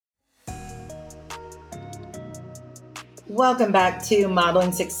Welcome back to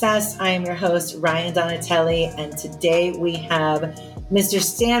Modeling Success. I am your host, Ryan Donatelli, and today we have Mr.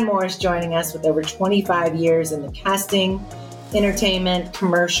 Stan Morse joining us with over 25 years in the casting, entertainment,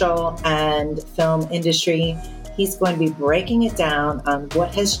 commercial, and film industry. He's going to be breaking it down on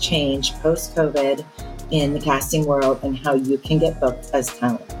what has changed post-COVID in the casting world and how you can get booked as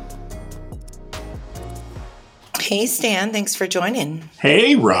talent. Hey, Stan, thanks for joining.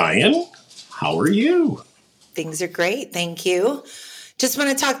 Hey, Ryan. How are you? Things are great. Thank you. Just want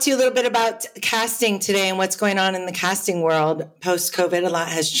to talk to you a little bit about casting today and what's going on in the casting world. Post-COVID, a lot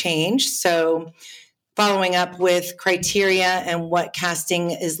has changed. So following up with criteria and what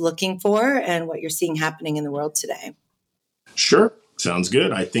casting is looking for and what you're seeing happening in the world today. Sure. Sounds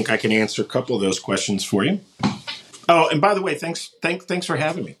good. I think I can answer a couple of those questions for you. Oh, and by the way, thanks for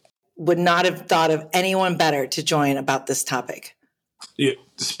having me. Would not have thought of anyone better to join about this topic. Yeah,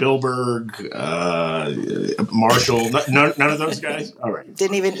 Spielberg, Marshall, none of those guys. All right.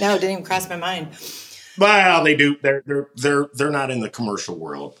 Didn't even cross my mind. Well, they do. They're not in the commercial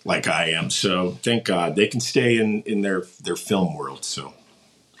world like I am. So thank God they can stay in their film world. So.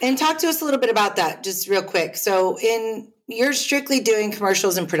 And talk to us a little bit about that, just real quick. So you're strictly doing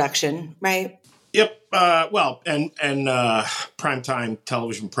commercials and production, right? Yep. And primetime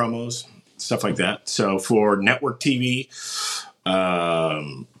television promos, stuff like that. So for network TV,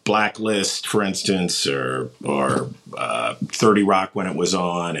 Blacklist, for instance, or 30 Rock when it was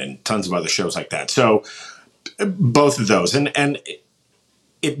on, and tons of other shows like that. So both of those, and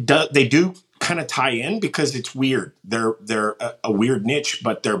they do kind of tie in because it's weird. They're a weird niche,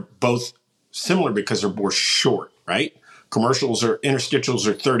 but they're both similar because they're more short, right? Commercials or interstitials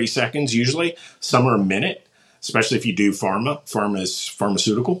are 30 seconds usually. Some are a minute, especially if you do pharma. Pharma is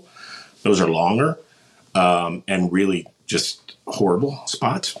pharmaceutical. Those are longer and really just horrible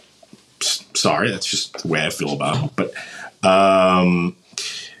spots. Sorry, that's just the way I feel about them. But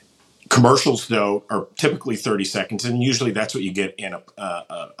commercials, though, are typically 30 seconds, and usually that's what you get in a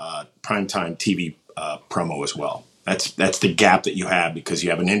primetime TV promo as well. That's the gap that you have because you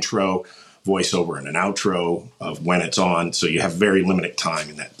have an intro, voiceover, and an outro of when it's on, so you have very limited time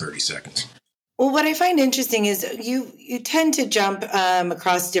in that 30 seconds. Well, what I find interesting is you tend to jump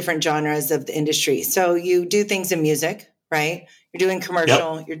across different genres of the industry. So you do things in music, right? You're doing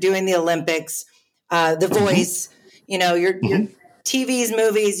commercial, You're doing the Olympics, The Voice, your TVs,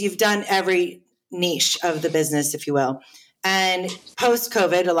 movies, you've done every niche of the business, if you will. And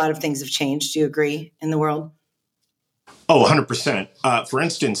post-COVID, a lot of things have changed. Do you agree in the world? Oh, 100%. For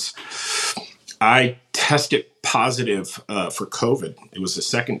instance, I tested positive for COVID. It was the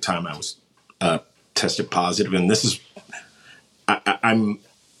second time I was tested positive. And this is, I'm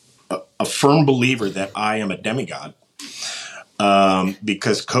a firm believer that I am a demigod.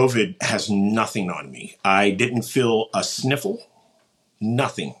 Because COVID has nothing on me. I didn't feel a sniffle,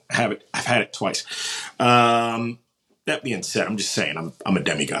 nothing. I've had it twice. That being said, I'm just saying I'm a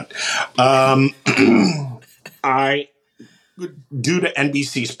demigod. Due to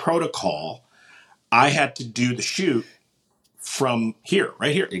NBC's protocol, I had to do the shoot from here,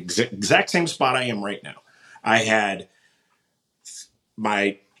 right here, exact same spot I am right now. I had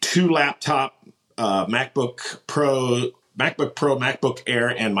my two laptop, MacBook Pro, MacBook Air,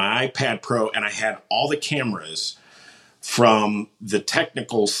 and my iPad Pro, and I had all the cameras from the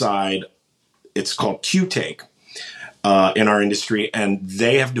technical side. It's called Q-Take in our industry, and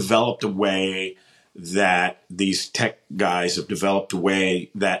they have developed a way that these tech guys have developed a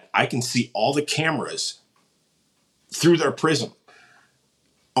way that I can see all the cameras through their prism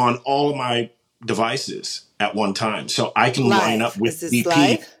on all of my devices at one time, so I can line up with BP.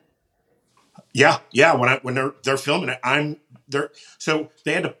 Live? Yeah. When they're filming it, I'm there. So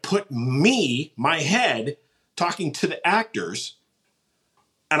they had to put my head, talking to the actors,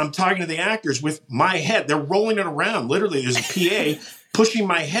 and I'm talking to the actors with my head. They're rolling it around. Literally, there's a PA pushing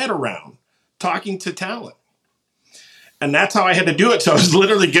my head around, talking to talent, and that's how I had to do it. So I was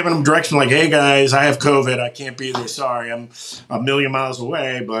literally giving them direction, like, "Hey guys, I have COVID. I can't be there. Sorry, I'm a million miles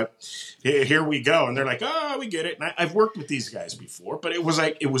away, but here we go." And they're like, "Oh, we get it." And I've worked with these guys before, but it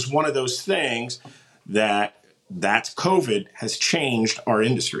was one of those things that's COVID has changed our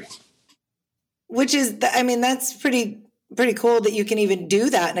industry. Which is, that's pretty cool that you can even do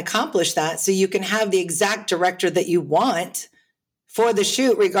that and accomplish that. So you can have the exact director that you want for the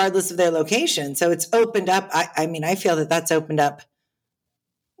shoot, regardless of their location. So it's opened up. I feel that that's opened up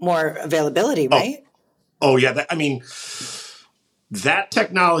more availability, right? Oh yeah. That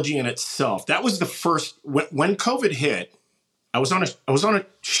technology in itself, that was the first, when COVID hit, I was on a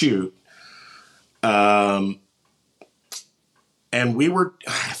shoot. and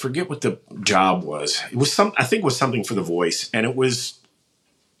I forget what the job was. I think it was something for The Voice, and it was,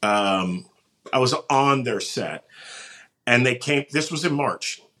 I was on their set, and this was in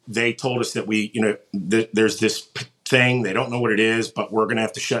March. They told us that there's this thing, they don't know what it is, but we're going to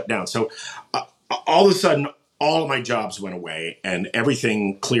have to shut down. So all of a sudden, all of my jobs went away and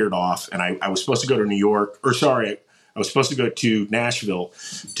everything cleared off. And I was supposed to go to I was supposed to go to Nashville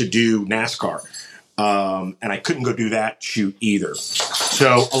to do NASCAR. And I couldn't go do that shoot either.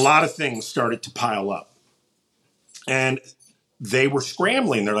 So a lot of things started to pile up. And they were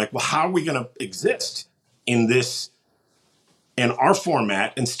scrambling. They're like, well, how are we going to exist in our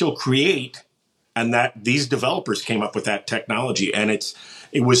format and still create? And that these developers came up with that technology. And it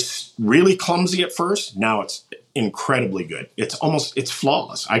was really clumsy at first. Now it's incredibly good. It's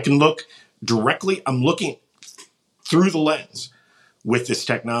flawless. I can look directly. I'm looking through the lens with this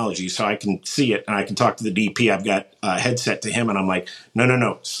technology, so I can see it and I can talk to the DP. I've got a headset to him and I'm like,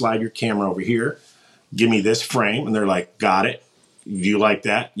 no, slide your camera over here. Give me this frame. And they're like, got it. Do you like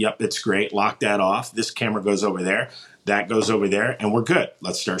that? Yep, it's great. Lock that off. This camera goes over there. That goes over there. And we're good.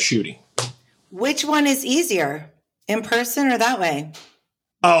 Let's start shooting. Which one is easier, in person or that way?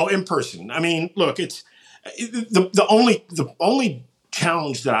 Oh, in person. I mean, look, it's the only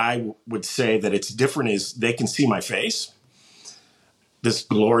challenge that I would say that it's different is they can see my face. This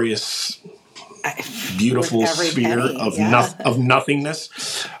glorious, beautiful sphere of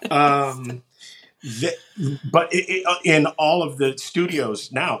nothingness. But in all of the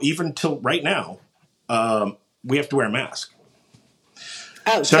studios now, even till right now, we have to wear a mask.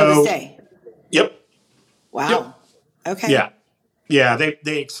 Oh, so this day. Yep. Wow. Yep. Okay. Yeah. Yeah.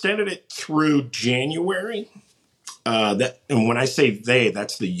 They extended it through January. And when I say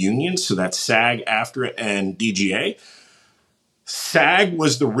that's the union. So that's SAG, AFTRA, and DGA. SAG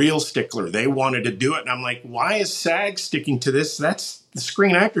was the real stickler. They wanted to do it. And I'm like, why is SAG sticking to this? That's the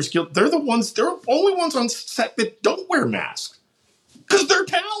Screen Actors Guild. They're the only ones on set that don't wear masks because they're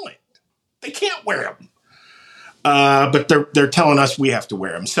talent. They can't wear them. But they're telling us we have to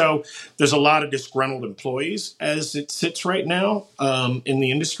wear them. So there's a lot of disgruntled employees as it sits right now in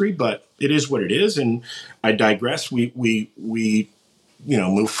the industry, but it is what it is. And I digress. We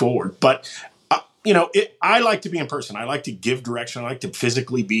move forward. But I like to be in person. I like to give direction. I like to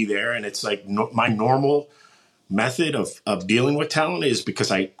physically be there. And it's like my normal method of dealing with talent is,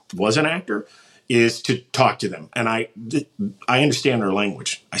 because I was an actor, is to talk to them. And I understand their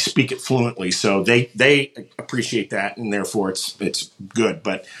language. I speak it fluently. So they appreciate that. And therefore it's good.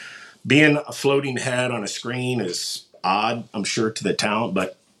 But being a floating head on a screen is odd, I'm sure, to the talent,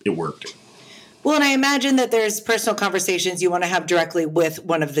 but it worked. Well, and I imagine that there's personal conversations you want to have directly with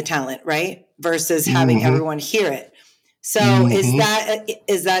one of the talent, right? Versus having everyone hear it. So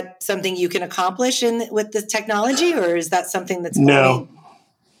is that something you can accomplish with this technology, or is that something that's no?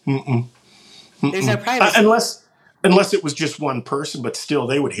 There's no privacy. Unless it was just one person, but still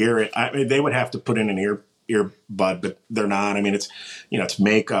they would hear it. I mean, they would have to put in an earbud, but they're not. I mean, it's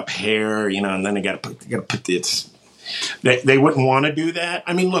makeup, hair, and then they got to put it's. They wouldn't want to do that.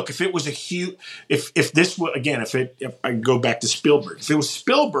 I mean, look, if it was a huge, if this were, again, if I go back to Spielberg, if it was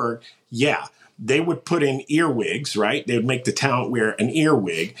Spielberg, yeah, they would put in earwigs, right? They would make the talent wear an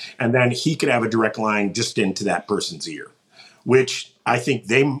earwig, and then he could have a direct line just into that person's ear, which I think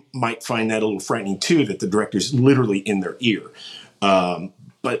they might find that a little frightening too, that the director's literally in their ear.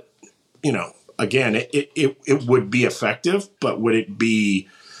 But, again, it would be effective, but would it be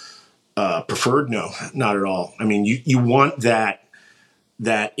preferred? No, not at all. I mean, you want that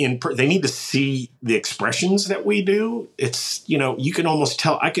they need to see the expressions that we do. It's, you can almost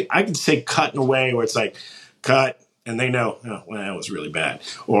tell. I could say cut in a way where it's like cut, and they know, oh, well, that was really bad,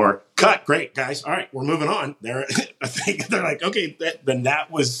 or cut, great guys, all right, we're moving on. I think they're like, okay, then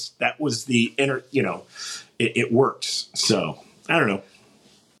that was the inner, it works. So I don't know.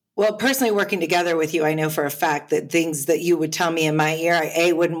 Well, personally working together with you, I know for a fact that things that you would tell me in my ear,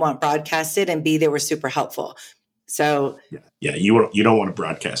 I wouldn't want broadcasted, and B, they were super helpful. So yeah, you don't want to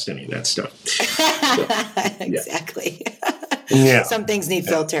broadcast any of that stuff. So, exactly. Yeah. Some things need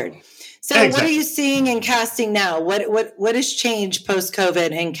filtered. So exactly. What are you seeing in casting now? What has changed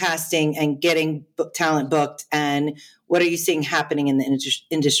post-COVID in casting and getting talent booked? And what are you seeing happening in the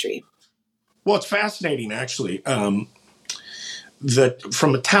industry? Well, it's fascinating, actually. From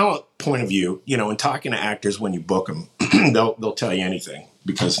a talent point of view, in talking to actors when you book them, they'll tell you anything,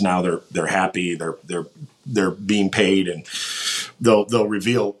 because now they're happy, they're being paid, and they'll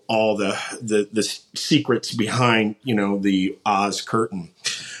reveal all the secrets behind the Oz curtain.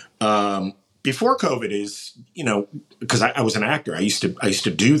 before COVID is, because I was an actor, I used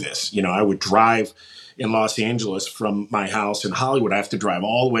to do this. I would drive in Los Angeles from my house in Hollywood. I have to drive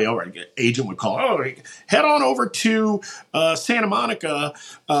all the way over. An agent would call, head on over to Santa Monica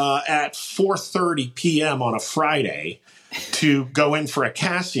at 4:30 p.m. on a Friday to go in for a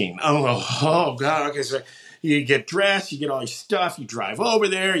casting. Oh God. Okay, so you get dressed, you get all your stuff, you drive over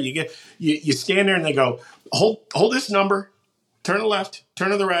there, you stand there, and they go, hold this number, turn to the left,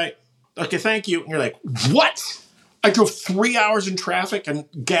 turn to the right. Okay, thank you. And you're like, what? I drove 3 hours in traffic and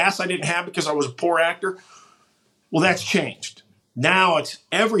gas I didn't have because I was a poor actor. Well, that's changed. Now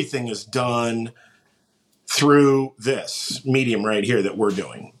everything is done through this medium right here that we're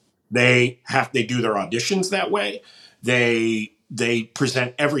doing. They do their auditions that way. They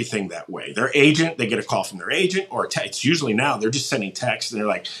present everything that way. Their agent, they get a call from their agent, or it's usually now they're just sending texts and they're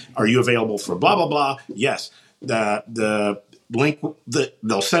like, "Are you available for blah blah blah?" Yes. The link,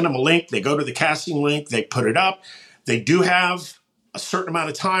 they'll send them a link. They go to the casting link. They put it up. They do have a certain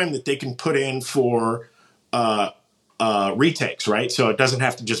amount of time that they can put in for retakes, right? So it doesn't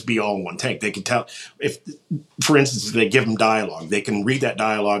have to just be all in one take. They can tell if, for instance, they give them dialogue, they can read that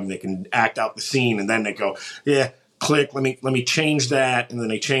dialogue and they can act out the scene, and then they go, yeah, click, let me change that, and then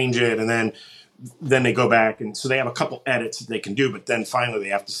they change it, and then they go back, and so they have a couple edits that they can do, but then finally they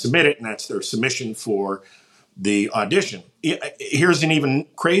have to submit it, and that's their submission for the audition. Here's an even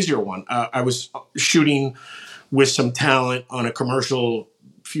crazier one. I was shooting with some talent on a commercial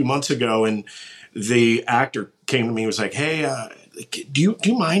a few months ago, and the actor came to me and was like, "Hey, do you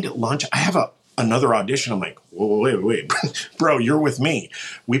mind at lunch? I have another audition." I'm like, "Whoa, wait, bro, you're with me.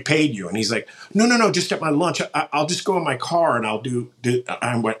 We paid you." And he's like, "No, just at my lunch. I'll just go in my car and I'll do."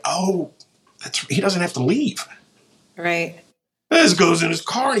 I went, "Oh, he doesn't have to leave." Right. He just goes in his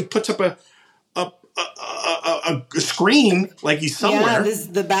car and he puts up a screen like he's somewhere. Yeah, this is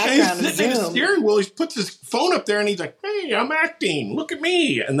the background and he's sitting at the steering wheel. He puts his phone up there and he's like, "Hey, I'm acting. Look at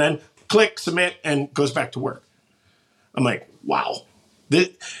me." And then click, submit, and goes back to work. I'm like, wow. For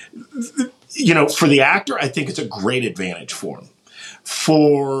the actor, I think it's a great advantage for him.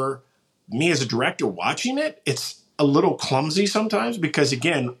 For me as a director watching it, it's a little clumsy sometimes because,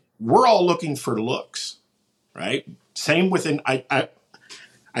 again, we're all looking for looks, right? Same within, I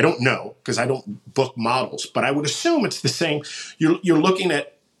don't know because I don't book models, but I would assume it's the same. You're looking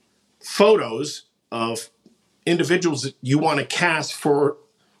at photos of individuals that you want to cast for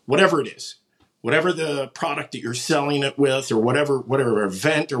whatever it is, whatever the product that you're selling it with, or whatever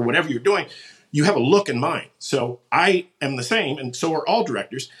event or whatever you're doing, you have a look in mind. So I am the same, and so are all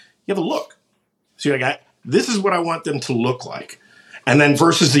directors. You have a look. So you're like, this is what I want them to look like. And then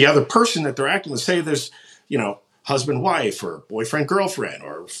versus the other person that they're acting with, say there's, husband, wife, or boyfriend, girlfriend,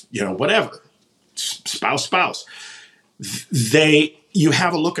 or, whatever, spouse. You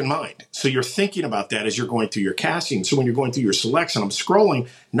have a look in mind. So you're thinking about that as you're going through your casting. So when you're going through your selection, I'm scrolling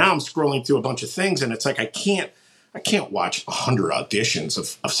through a bunch of things, and it's like, I can't watch 100 auditions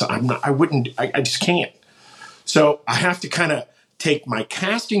of some, I just can't. So I have to kind of take my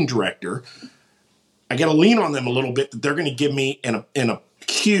casting director, I got to lean on them a little bit, that they're going to give me in a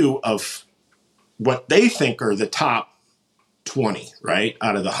queue of what they think are the top 20, right?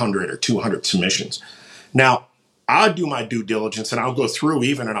 Out of the 100 or 200 submissions. Now, I'll do my due diligence and I'll go through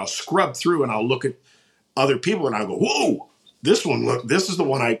and I'll scrub through and I'll look at other people and I'll go, whoa, this is the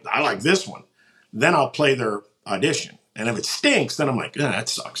one I like this one. Then I'll play their audition. And if it stinks, then I'm like, that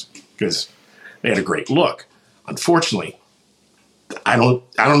sucks because they had a great look. Unfortunately, I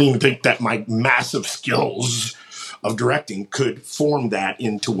don't even think that my massive skills of directing could form that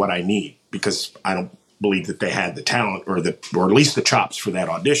into what I need because I don't believe that they had the talent or at least the chops for that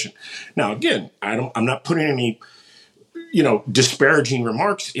audition. Now, again, I'm not putting any, disparaging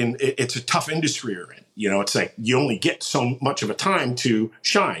remarks in. It's a tough industry you're in. It's like you only get so much of a time to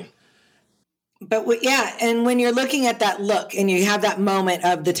shine. But and when you're looking at that look and you have that moment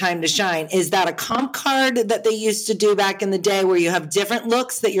of the time to shine, is that a comp card that they used to do back in the day where you have different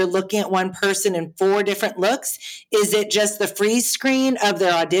looks that you're looking at one person in 4 different looks? Is it just the freeze screen of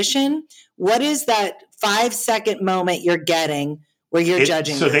their audition? What is that 5-second moment you're getting where you're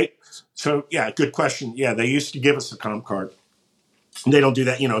judging? Good question. Yeah, they used to give us a comp card. They don't do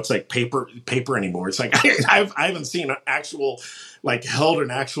that. It's like paper anymore. It's like I haven't seen an actual, held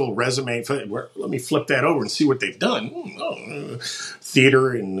an actual resume. Let me flip that over and see what they've done.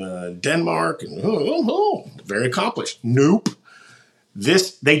 Theater in Denmark, and very accomplished. Nope.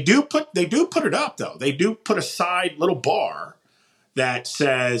 They do put it up though. They do put a side little bar that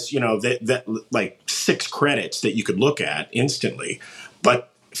says that like 6 credits that you could look at instantly, but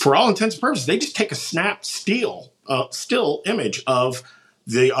for all intents and purposes, they just take a still image of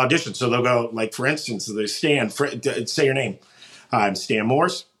the audition. So they'll go, like, for instance, they say your name. Hi, I'm Stan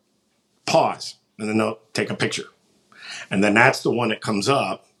Morse. Pause. And then they'll take a picture. And then that's the one that comes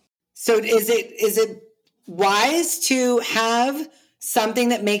up. So is it wise to have something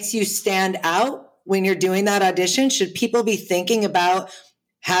that makes you stand out when you're doing that audition? Should people be thinking about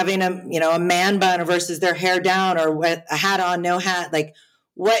having a man bun versus their hair down, or with a hat on, no hat? Like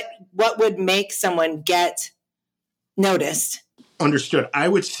what would make someone get noticed? Understood. I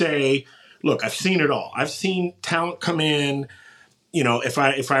would say, look, I've seen it all. I've seen talent come in,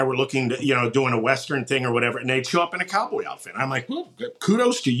 if I were looking to, doing a Western thing or whatever, and they'd show up in a cowboy outfit. I'm like, well,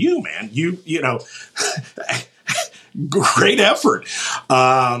 kudos to you, man. You great effort.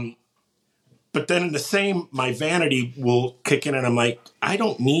 But then in the same, my vanity will kick in and I'm like, I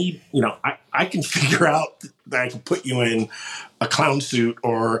don't need, I can figure out that I can put you in a clown suit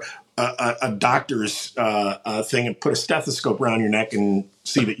or a doctor's thing and put a stethoscope around your neck and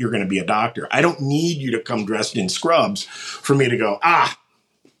see that you're going to be a doctor. I don't need you to come dressed in scrubs for me to go,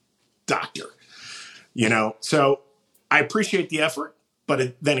 doctor, So I appreciate the effort.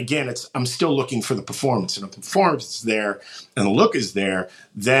 But then again, I'm still looking for the performance. And if the performance is there and the look is there,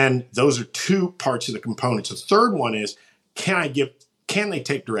 then those are two parts of the components. The third one is, can they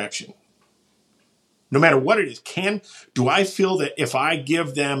take direction? No matter what it is, do I feel that if I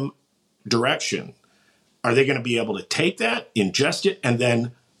give them direction, are they going to be able to take that, ingest it, and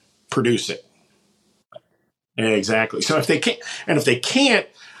then produce it? Exactly. So if they can't,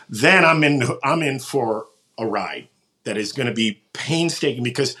 then I'm in for a ride that is going to be painstaking,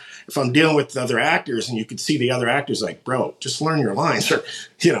 because if I'm dealing with the other actors and you can see the other actors like, bro, just learn your lines, or,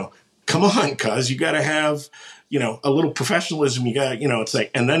 come on, cuz you got to have, a little professionalism. You got, it's like,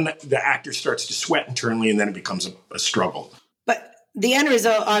 and then the actor starts to sweat internally and then it becomes a struggle. But the end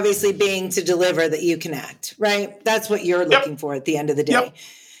result obviously being to deliver that you can act, right? That's what you're looking for at the end of the day. Yep.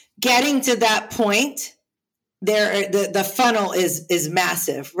 Getting to that point, the funnel is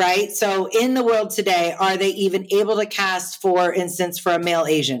massive, right? So in the world today, are they even able to cast, for instance, for a male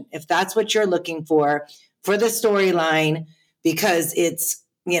Asian, if that's what you're looking for the storyline, because it's,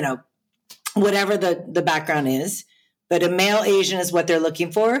 whatever the background is, but a male Asian is what they're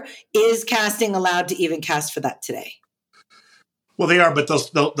looking for. Is casting allowed to even cast for that today? Well, they are, but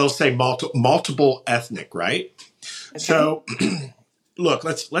they'll say multiple ethnic, right? Okay. So look,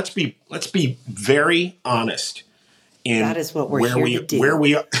 let's be very honest in that is what we're here to do.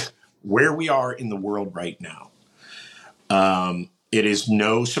 where we are in the world right now. It is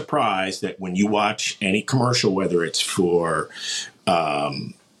no surprise that when you watch any commercial, whether it's for a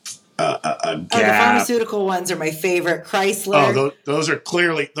Gap, the pharmaceutical ones are my favorite. Chrysler. Oh, those are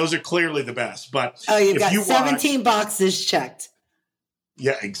clearly the best. But you've got 17 boxes checked.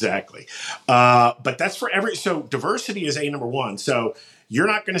 Yeah, exactly. But that's for so diversity is number one. So you're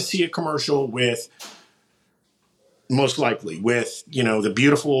not going to see a commercial most likely with, the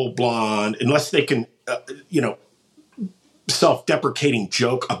beautiful blonde, unless they can, self-deprecating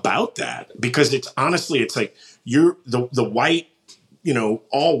joke about that, because it's like you're the white,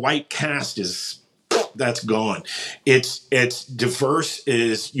 all white cast that's gone. It's diverse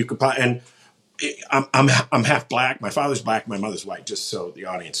is you could buy, and I'm half black. My father's black. My mother's white. Just so the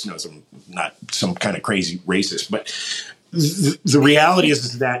audience knows, I'm not some kind of crazy racist. But the reality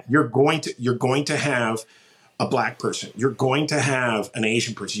is that you're going to have a black person. You're going to have an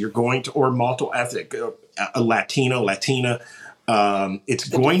Asian person. You're going to, or multiple ethnic, a Latino, Latina. It's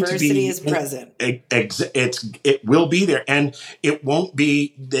the going to be diversity is present. It will be there, and it won't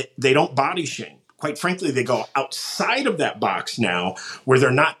be that they don't body shame. Quite frankly, they go outside of that box now, where they're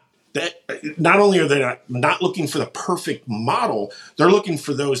not. Not only are they not looking for the perfect model, they're looking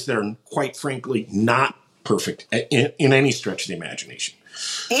for those that are, quite frankly, not perfect in any stretch of the imagination.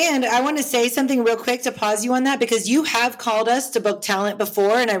 And I want to say something real quick to pause you on that, because you have called us to book talent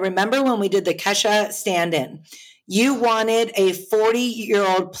before. And I remember when we did the Kesha stand-in, you wanted a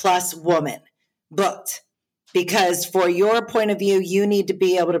 40-year-old plus woman booked, because for your point of view, you need to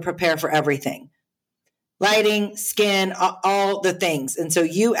be able to prepare for everything. Lighting, skin, all the things. And so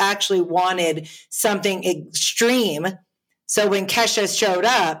you actually wanted something extreme. So when Kesha showed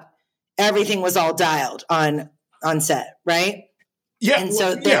up, everything was all dialed on set, right? Yeah. And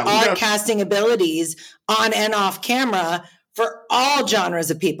so there are casting abilities on and off camera for all genres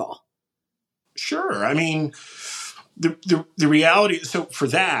of people. Sure. I mean, the reality, so for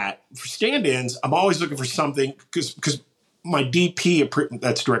stand-ins, I'm always looking for something, because my DP,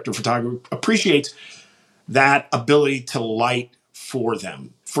 that's director of photography, appreciates that ability to light for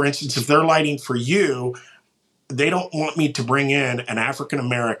them. For instance, if they're lighting for you, they don't want me to bring in an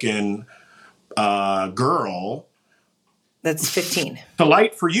African-American girl That's 15. The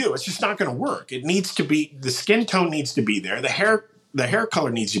light for you, it's just not going to work. It needs to be, the skin tone needs to be there. The hair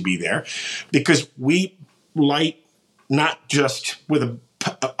color needs to be there, because we light not just with a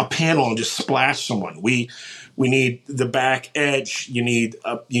panel and just splash someone. We need the back edge. You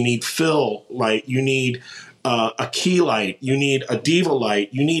need fill light. You need a key light. You need a diva light.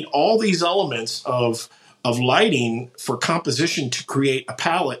 You need all these elements of lighting for composition to create a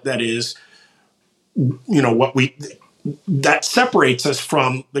palette that is, that separates us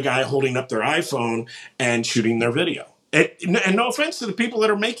from the guy holding up their iPhone and shooting their video. And no offense to the people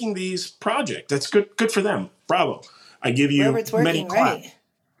that are making these projects. That's good for them. Bravo. I give you it's working, many claps. Right.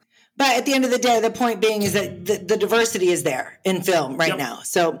 But at the end of the day, the point being is that the diversity is there in film right now.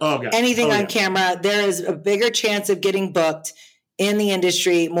 So anything on camera, there is a bigger chance of getting booked in the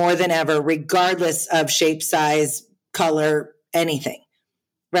industry more than ever, regardless of shape, size, color, anything.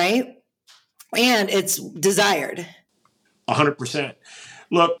 Right? And it's desired. 100%.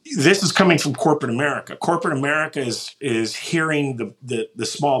 Look, this is coming from corporate America. Corporate America is hearing the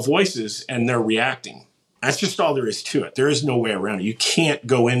small voices, and they're reacting. That's just all there is to it. There is no way around it. You can't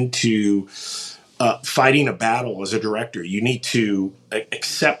go into fighting a battle as a director. You need to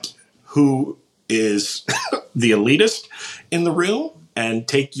accept who is the elitist in the room and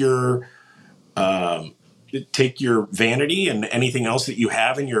take your vanity and anything else that you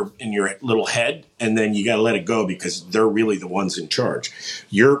have in your little head, and then you got to let it go, because they're really the ones in charge.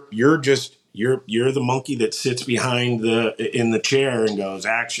 You're the monkey that sits behind in the chair and goes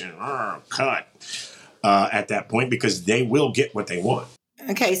action, cut at that point, because they will get what they want.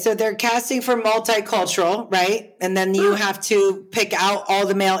 Okay, so they're casting for multicultural, right? And then you have to pick out all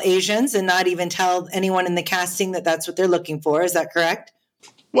the male Asians and not even tell anyone in the casting that that's what they're looking for. Is that correct?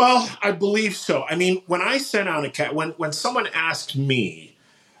 Well, I believe so. I mean, when I sent out when someone asked me,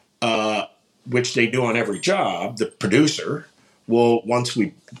 which they do on every job, the producer will, once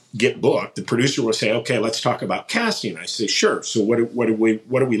we get booked, the producer will say, "Okay, let's talk about casting." I say, "Sure." So what are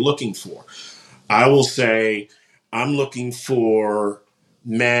we looking for? I will say, I'm looking for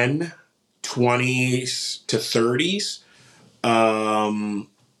men, 20s to 30s,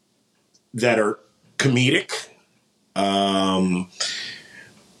 that are comedic.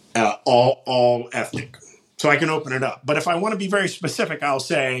 All ethnic. So I can open it up. But if I want to be very specific, I'll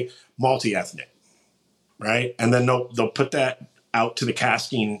say multi-ethnic, right? And then they'll put that out to the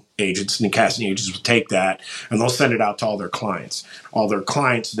casting agents, and the casting agents will take that and they'll send it out to all their clients. All their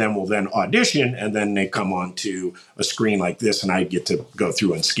clients then will audition, and then they come onto a screen like this, and I get to go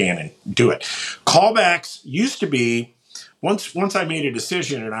through and scan and do it. Callbacks used to be, once I made a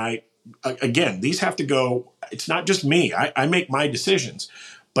decision, and again, these have to go, it's not just me. I make my decisions.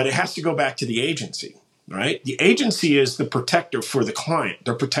 But it has to go back to the agency, right? The agency is the protector for the client.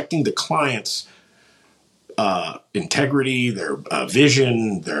 They're protecting the client's integrity, their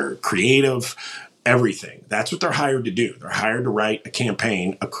vision, their creative, everything. That's what they're hired to do. They're hired to write a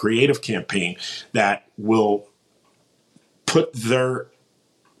campaign, a creative campaign that will put their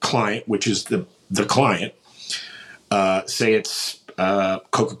client, which is the client, say it's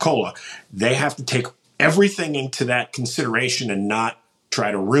Coca-Cola, they have to take everything into that consideration and not try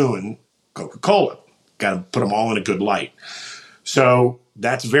to ruin Coca-Cola. Got to put them all in a good light. So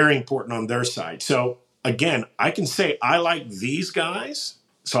that's very important on their side. So again, I can say I like these guys,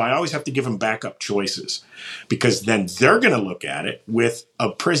 so I always have to give them backup choices, because then they're going to look at it with a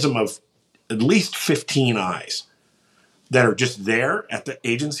prism of at least 15 eyes that are just there at the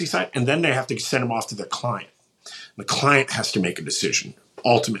agency side, and then they have to send them off to the client. The client has to make a decision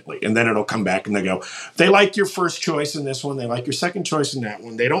ultimately, and then it'll come back and they go, they like your first choice in this one, they like your second choice in that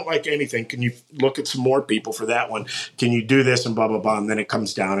one, they don't like anything, can you look at some more people for that one, can you do this, and blah blah blah, and then it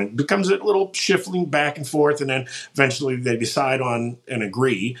comes down and it becomes a little shifting back and forth, and then eventually they decide on and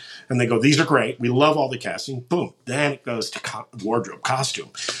agree, and they go, these are great, we love all the casting, boom, then it goes to wardrobe, costume.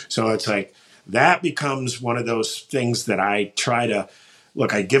 So it's like that becomes one of those things that I try to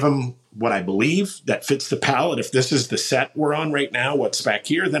look, I give them what I believe that fits the palette. If this is the set we're on right now, what's back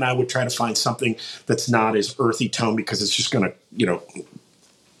here, then I would try to find something that's not as earthy tone, because it's just going to,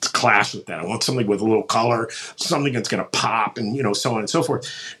 clash with that. I want something with a little color, something that's going to pop, and, so on and so forth.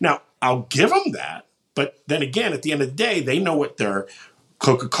 Now, I'll give them that, but then again, at the end of the day, they know what their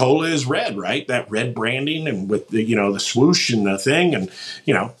Coca-Cola is red, right? That red branding, and with the, the swoosh and the thing, and,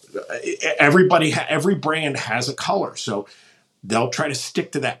 every brand has a color. So they'll try to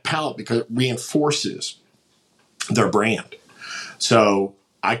stick to that palette because it reinforces their brand. So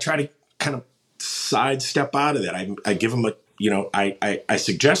I try to kind of sidestep out of that. I give them I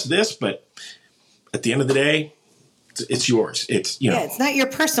suggest this, but at the end of the day, It's yours. It's, Yeah, it's not your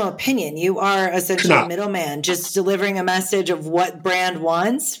personal opinion. You are essentially a middleman, just delivering a message of what brand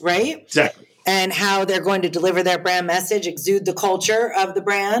wants, right? Exactly. And how they're going to deliver their brand message, exude the culture of the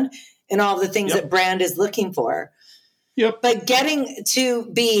brand, and all the things that brand is looking for. Yep. But getting to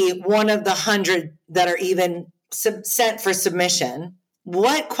be one of the 100 that are even sent for submission,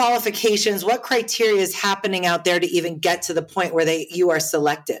 what qualifications, what criteria is happening out there to even get to the point where you are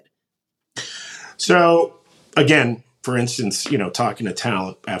selected? So again, for instance, talking to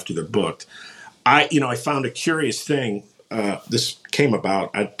talent after they're booked, I found a curious thing. This came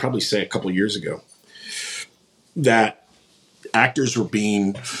about, I'd probably say a couple of years ago, that actors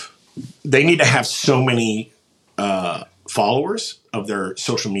they need to have so many followers of their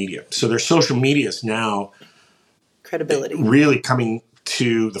social media. So their social media is now credibility really coming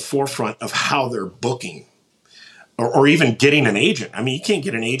to the forefront of how they're booking or even getting an agent. I mean, you can't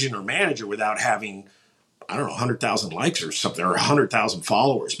get an agent or manager without having, 100,000 likes or something, or 100,000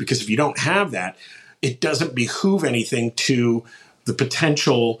 followers. Because if you don't have that, it doesn't behoove anything to the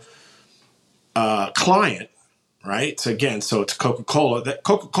potential client, right? So it's Coca-Cola. That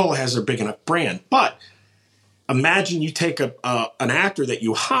Coca-Cola has their big enough brand. But imagine you take an actor that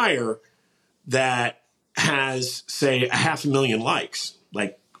you hire that has, say, 500,000 likes,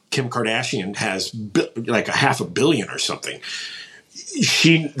 like Kim Kardashian has like 500 million or something.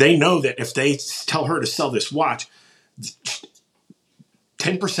 They know that if they tell her to sell this watch,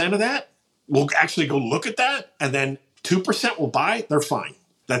 10% of that will actually go look at that, and then 2% will buy it. They're fine.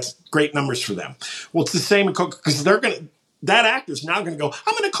 That's great numbers for them. Well, it's the same in Coca, because that actor's now going to go,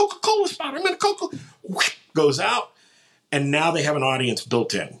 I'm in a Coca-Cola spot. I'm in a Coca, goes out, and now they have an audience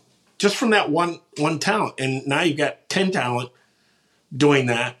built in just from that one talent. And now you've got 10 talent doing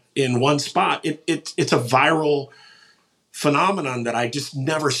that in one spot. It's a viral phenomenon that I just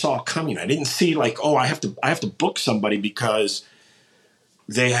never saw coming. I didn't see like, oh, I have to book somebody because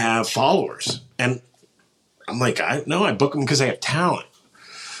they have followers. And I'm like, I book them because they have talent.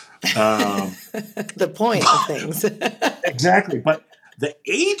 The point of things. Exactly. But the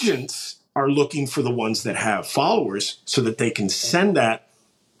agents are looking for the ones that have followers so that they can send that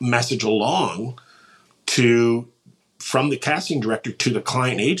message along from the casting director to the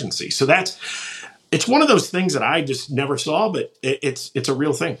client agency. So it's one of those things that I just never saw, but it's a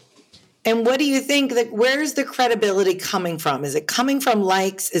real thing. And what do you think where's the credibility coming from? Is it coming from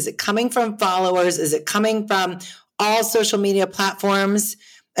likes? Is it coming from followers? Is it coming from all social media platforms?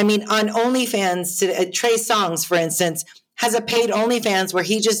 I mean, on OnlyFans, Trey Songz, for instance, has a paid OnlyFans where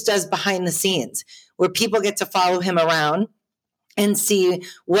he just does behind the scenes, where people get to follow him around and see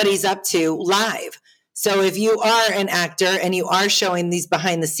what he's up to live. So if you are an actor and you are showing these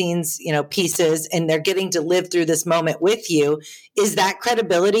behind the scenes, pieces, and they're getting to live through this moment with you, is that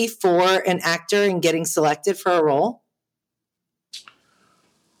credibility for an actor in getting selected for a role?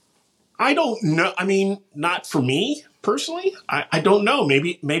 I don't know. I mean, not for me personally. I don't know.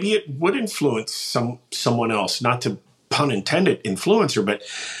 Maybe it would influence someone else, not to pun intended influencer, but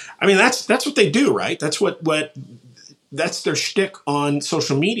I mean, that's what they do, right? That's that's their shtick on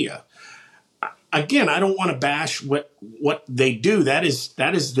social media. Again, I don't want to bash what they do. That is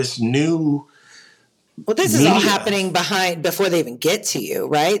this new. Well, this is all happening before they even get to you,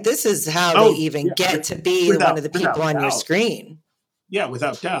 right? This is how they even get to be one of the people on your screen. Yeah,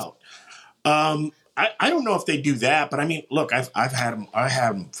 without doubt. I don't know if they do that, but I mean, look, I've had them. I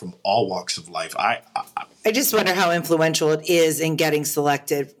have them from all walks of life. I just wonder how influential it is in getting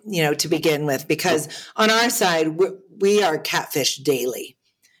selected, to begin with, because on our side, we are catfished daily.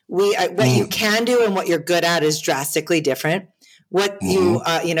 What you can do and what you're good at is drastically different. What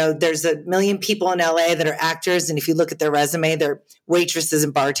there's 1 million people in LA that are actors. And if you look at their resume, they're waitresses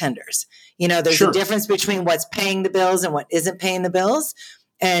and bartenders. There's a difference between what's paying the bills and what isn't paying the bills,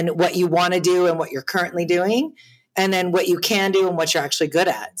 and what you want to do and what you're currently doing, and then what you can do and what you're actually good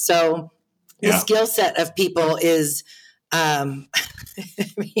at. So the skill set of people is, I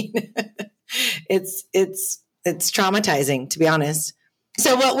mean, it's traumatizing, to be honest.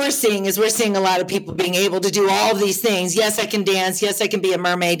 So what we're seeing a lot of people being able to do all of these things. Yes, I can dance. Yes, I can be a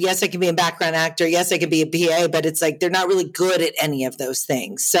mermaid. Yes, I can be a background actor. Yes, I can be a PA, but it's like they're not really good at any of those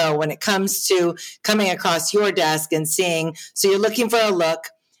things. So when it comes to coming across your desk and seeing, so you're looking for a look,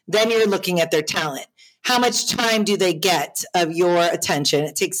 then you're looking at their talent. How much time do they get of your attention?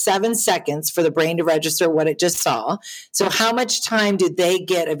 It takes 7 seconds for the brain to register what it just saw. So how much time do they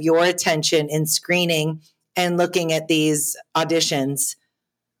get of your attention in screening and looking at these auditions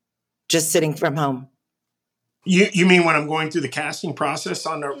just sitting from home? You mean when I'm going through the casting process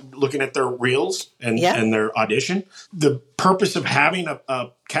looking at their reels and their audition? The purpose of having a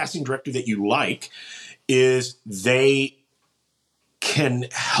casting director that you like is they can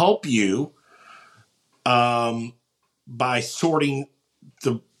help you by sorting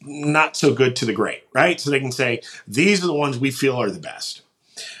the not so good to the great, right? So they can say, these are the ones we feel are the best.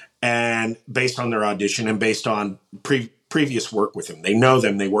 And based on their audition and based on previous work with them, they know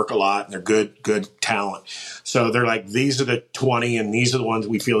them, they work a lot, and they're good talent. So they're like, these are the 20, and these are the ones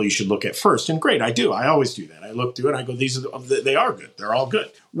we feel you should look at first. And great, I do. I always do that. I look through it, and I go, these are they are good. They're all good.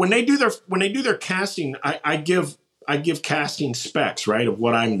 When they do their casting, I give casting specs, right, of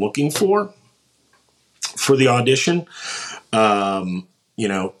what I'm looking for the audition.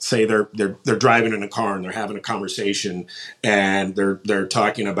 Say they're driving in a car and they're having a conversation and they're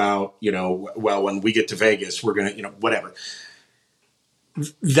talking about, well, when we get to Vegas, we're going to, whatever.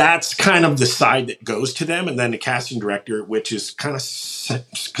 That's kind of the side that goes to them. And then the casting director, which is kind of,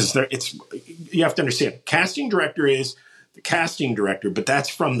 because you have to understand, casting director is the casting director, but that's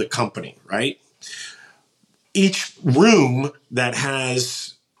from the company, right? Each room that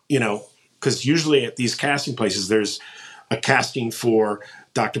has, because usually at these casting places, there's a casting for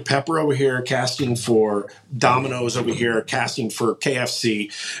Dr. Pepper over here, casting for Domino's over here, casting for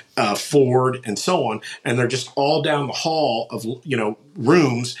KFC, Ford, and so on. And they're just all down the hall of,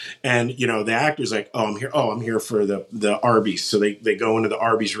 rooms. And, the actor's like, I'm here for the Arby's. So they go into the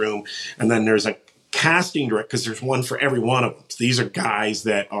Arby's room. And then there's a casting director, because there's one for every one of them. So these are guys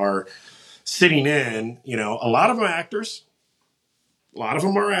that are sitting in, a lot of them actors. A lot of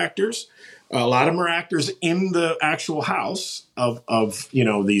them are actors. A lot of them are actors in the actual house of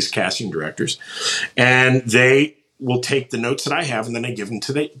these casting directors. And they will take the notes that I have and then they give them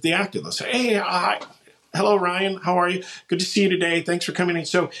to the actor. They'll say, hey, hi. Hello, Ryan. How are you? Good to see you today. Thanks for coming in.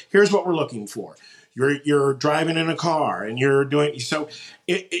 So here's what we're looking for. You're driving in a car and you're doing, so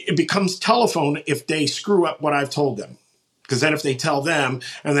it becomes telephone if they screw up what I've told them. Because then if they tell them,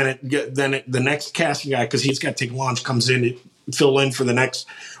 and then the next casting guy, because he's got to take lunch, comes in to fill in for the next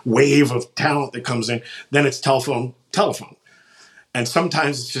wave of talent that comes in, then it's telephone. And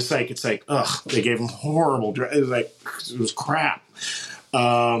sometimes it's like, ugh, they gave him horrible. It was crap.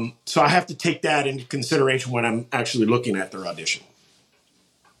 So I have to take that into consideration when I'm actually looking at their audition.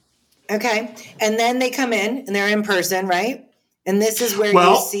 Okay. And then they come in and they're in person, right? And this is where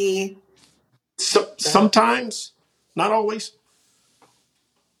you see. Sometimes, not always.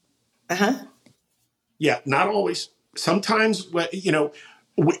 Uh-huh. Yeah, not always. Sometimes,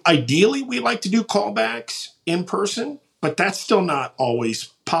 ideally we like to do callbacks in person, but that's still not always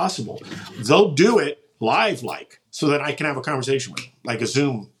possible. They'll do it live, so that I can have a conversation with them, like a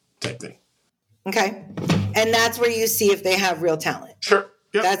Zoom type thing. Okay. And that's where you see if they have real talent. Sure.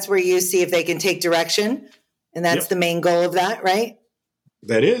 Yep. That's where you see if they can take direction. And that's the main goal of that, right?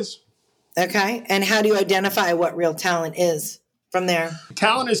 That is. Okay. And how do you identify what real talent is from there?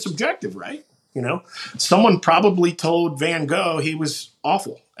 Talent is subjective, right? Someone probably told Van Gogh he was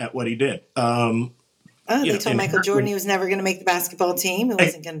awful at what he did. They told Michael Jordan he was never going to make the basketball team. He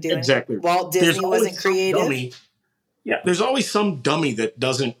wasn't going to do exactly. it. Walt Disney wasn't creative. Dummy. Yeah, there's always some dummy that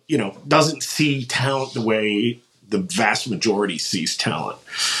doesn't see talent the way the vast majority sees talent.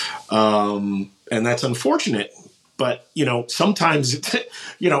 And that's unfortunate. But, sometimes,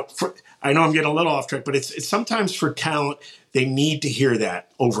 I know I'm getting a little off track, but it's sometimes for talent, they need to hear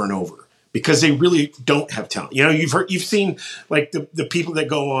that over and over because they really don't have talent. You've seen like the people that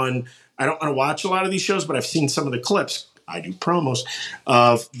go on, I don't want to watch a lot of these shows, but I've seen some of the clips. I do promos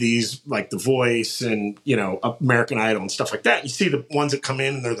of these, like The Voice and, American Idol and stuff like that. You see the ones that come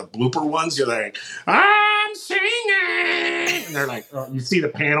in and they're the blooper ones. You're like, I'm singing. And they're like, you see the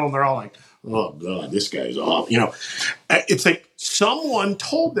panel and they're all like, oh, God, this guy's off. It's like someone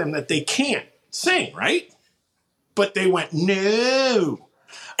told them that they can't sing, right? But they went, no,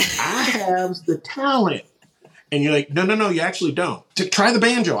 I have the talent. And you're like, no, you actually don't. To try the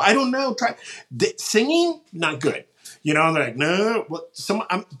banjo. I don't know. Try singing, not good. And they're like, no.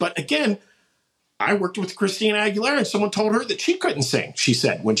 But again, I worked with Christina Aguilera, and someone told her that she couldn't sing, she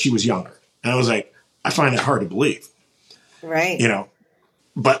said, when she was younger. And I was like, I find that hard to believe. Right.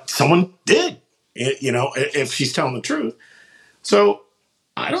 But someone did, if she's telling the truth. So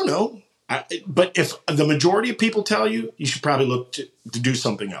I don't know. But if the majority of people tell you, you should probably look to do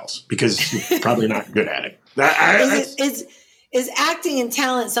something else because you're probably not good at it. Is acting and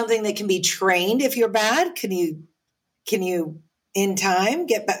talent something that can be trained if you're bad? Can you in time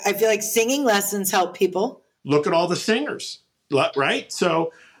get back? I feel like singing lessons help people. Look at all the singers, right?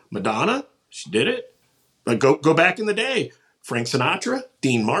 So Madonna, she did it. But go back in the day. Frank Sinatra,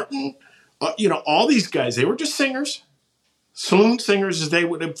 Dean Martin, all these guys, they were just singers. Saloon singers, as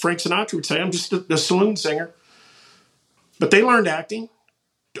Frank Sinatra would say, I'm just a saloon singer. But they learned acting.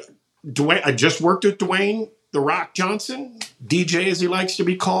 Dwayne, I just worked with Dwayne The Rock Johnson, DJ as he likes to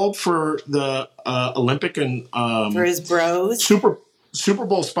be called, for the Olympic and for his bros Super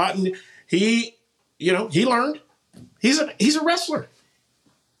Bowl spot, and he learned. He's a wrestler,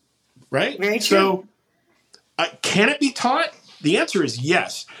 right? Very true. So, can it be taught? The answer is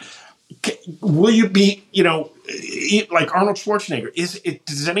yes. Will you be, like Arnold Schwarzenegger?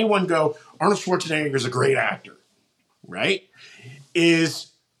 Does anyone go, Arnold Schwarzenegger is a great actor, right?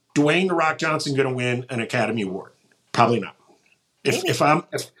 Is Dwayne The Rock Johnson going to win an Academy Award? Probably not. If I'm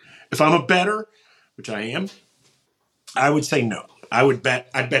a bettor, which I am, I would say no. I'd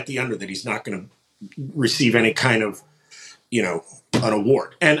bet the under that he's not going to receive any kind of, an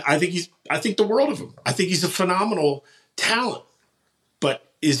award. And I think the world of him. I think he's a phenomenal talent. But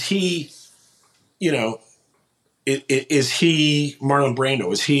is he, is he Marlon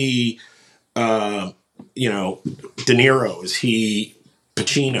Brando? Is he, De Niro? Is he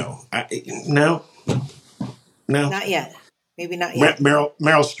Pacino? No. Not yet. Maybe not yet. Meryl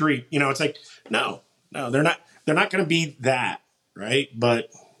Streep. It's like, no, they're not going to be that, right?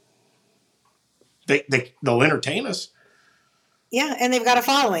 But they'll entertain us. Yeah, and they've got a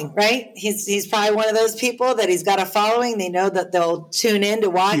following, right? He's probably one of those people that he's got a following. They know that they'll tune in to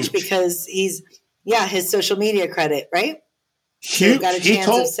watch because his social media credit, right? So they've got a chance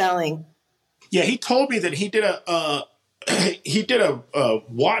of selling. Yeah, he told me that he did a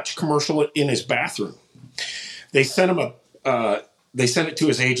watch commercial in his bathroom. They sent him they sent it to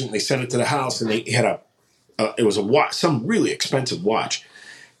his agent. They sent it to the house, and they had it was a watch, some really expensive watch,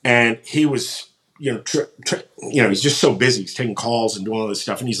 and he was. He's just so busy. He's taking calls and doing all this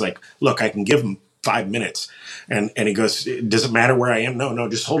stuff. And he's like, look, I can give him 5 minutes. And he goes, does it matter where I am? No,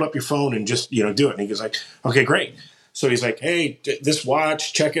 just hold up your phone and just, do it. And he goes like, okay, great. So he's like, hey, this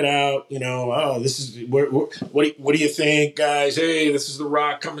watch, check it out. This is, what do you think, guys? Hey, this is The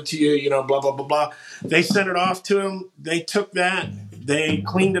Rock coming to you, blah, blah, blah, blah. They sent it off to him. They took that. They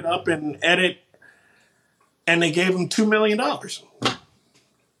cleaned it up and edit. And they gave him $2 million.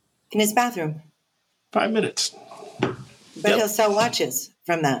 In his bathroom. 5 minutes. But he'll sell watches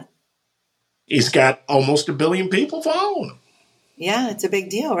from that. He's got almost 1 billion people following him. Yeah, it's a big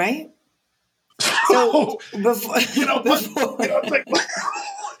deal, right? So before,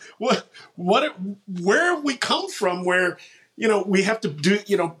 where have we come from? Where we have to do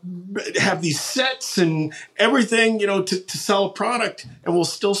have these sets and everything to sell a product, and we'll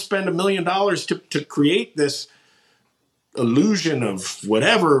still spend $1 million to create this illusion of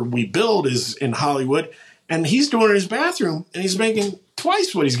whatever we build is in Hollywood, and he's doing it in his bathroom, and he's making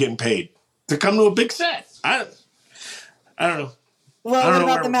twice what he's getting paid to come to a big set. I don't know. Well, what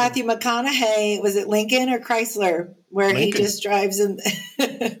about the Matthew McConaughey? Was it Lincoln or Chrysler, where Lincoln. He just drives in?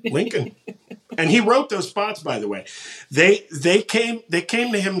 Lincoln, and he wrote those spots. By the way, they came to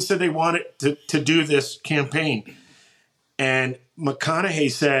him and said they wanted to do this campaign, and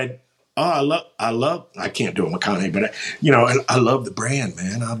McConaughey said, oh, I can't do a McConaughey, but I love the brand,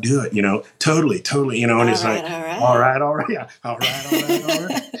 man. I'll do it, totally, and he's like, all right. Yeah, all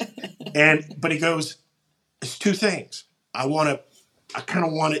right. But he goes, it's two things. I kind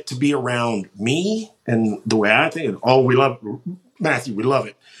of want it to be around me and the way I think. Oh, we love Matthew. We love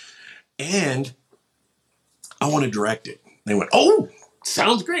it. And I want to direct it. They went, oh,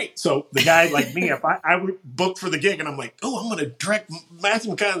 sounds great. So the guy like me, if I would book for the gig and I'm like, oh, I'm going to direct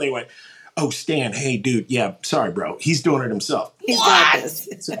Matthew McConaughey. They went, oh, Stan, hey, dude. Yeah, sorry, bro. He's doing it himself. He's got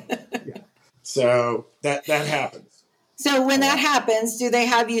this. So that happens. So when that happens, do they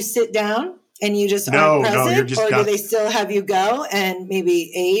have you sit down and you just aren't present? No, you're just or done. Do they still have you go and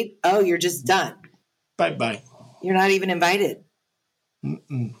maybe aid? Oh, you're just done. Bye-bye. You're not even invited.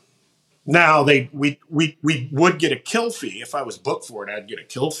 Mm-mm. Now we would get a kill fee. If I was booked for it, I'd get a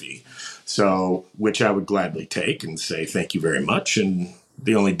kill fee. So, which I would gladly take and say thank you very much. And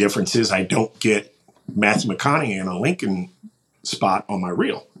the only difference is I don't get Matthew McConaughey in a Lincoln spot on my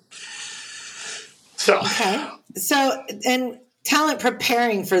reel. So, okay. So, and talent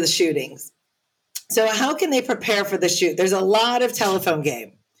preparing for the shootings. So how can they prepare for the shoot? There's a lot of telephone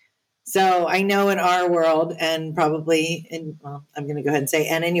game. So I know in our world, and probably I'm going to go ahead and say,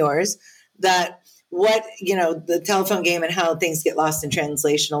 and in yours, that the telephone game and how things get lost in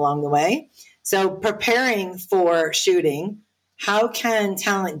translation along the way. So preparing for shooting, how can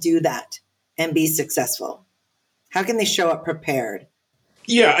talent do that and be successful? How can they show up prepared?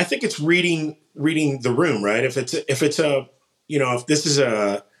 Yeah, I think it's reading the room, right? If this is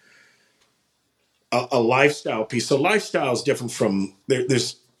a lifestyle piece. So lifestyle is different from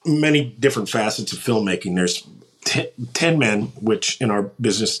there's many different facets of filmmaking. There's 10 men, which in our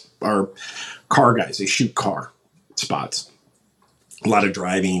business are car guys. They shoot car spots. a lot of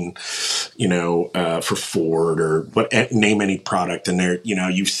driving, for Ford or name any product. And they're,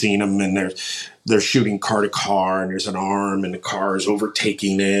 you've seen them and they're shooting car to car and there's an arm and the car is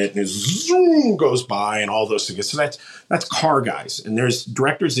overtaking it and it zoom goes by and all those things. So that's car guys. And there's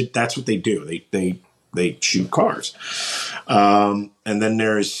directors that's what they do. They shoot cars. And then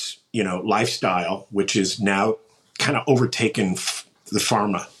there's, lifestyle, which is now kind of overtaken the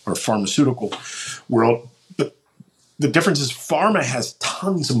pharma or pharmaceutical world. But the difference is pharma has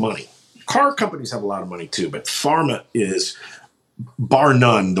tons of money. Car companies have a lot of money too, but pharma is, bar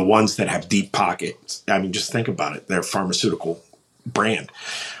none, the ones that have deep pockets. I mean, just think about it. They're a pharmaceutical brand.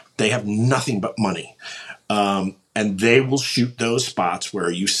 They have nothing but money. And they will shoot those spots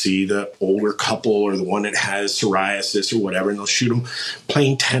where you see the older couple or the one that has psoriasis or whatever, and they'll shoot them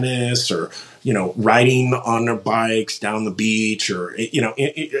playing tennis or, riding on their bikes down the beach or,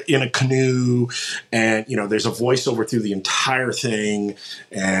 in a canoe. And, there's a voiceover through the entire thing.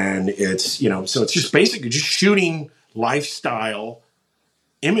 And it's, so it's just basically just shooting lifestyle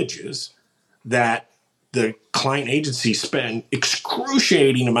images that the client agency spend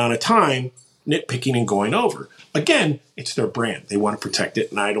excruciating amount of time nitpicking and going over. Again, it's their brand. They want to protect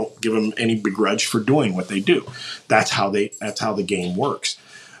it, and I don't give them any begrudge for doing what they do. That's how the game works.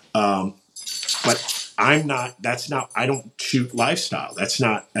 But I don't shoot lifestyle. That's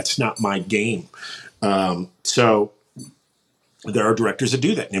not my game. So there are directors that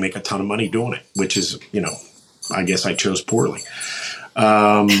do that and they make a ton of money doing it, which is, I guess I chose poorly.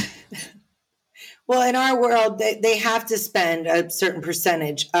 Well, in our world, they have to spend a certain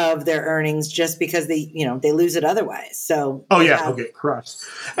percentage of their earnings just because they lose it otherwise. So they'll get crushed.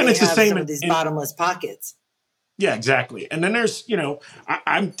 And it's the same in these bottomless pockets. Yeah, exactly. And then there's,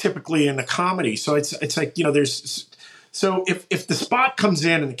 I'm typically in the comedy, so it's like, so if the spot comes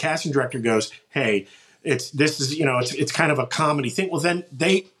in and the casting director goes, hey, it's kind of a comedy thing. Well, then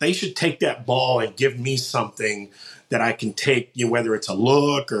they should take that ball and give me something that I can take, whether it's a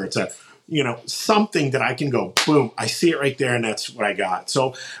look or it's a, something that I can go, boom, I see it right there. And that's what I got.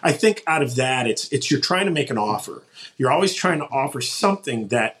 So I think out of that, it's you're trying to make an offer. You're always trying to offer something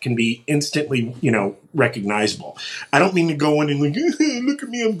that can be instantly, recognizable. I don't mean to go in and like, look at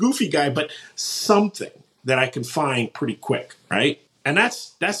me, I'm goofy guy, but something that I can find pretty quick. Right. And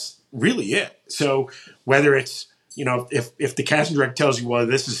that's really it. So whether it's, if the casting director tells you, well,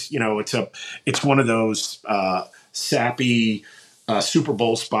 this is, it's one of those sappy Super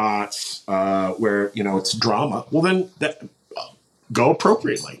Bowl spots where, it's drama, well, then go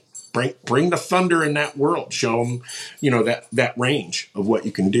appropriately. Bring the thunder in that world. Show them, that range of what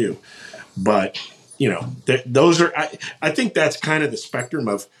you can do. But, those are, I think that's kind of the spectrum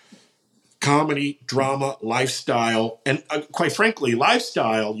of comedy, drama, lifestyle. And quite frankly,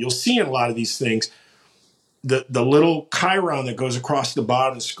 lifestyle, you'll see in a lot of these things, the little chyron that goes across the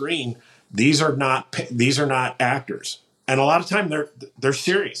bottom of the screen, these are not actors. And a lot of time they're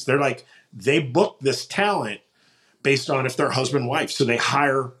serious. They're like, they book this talent based on if they're husband and wife. So they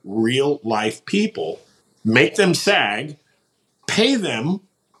hire real life people, make them SAG, pay them,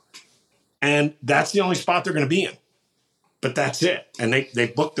 and that's the only spot they're going to be in. But that's it. And they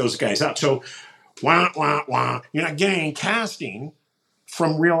book those guys out. So you're not getting casting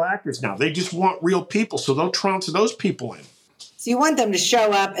from real actors now. They just want real people. So they'll trounce those people in. So you want them to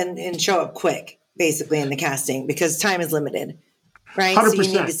show up and show up quick, basically, in the casting because time is limited, right? 100%. So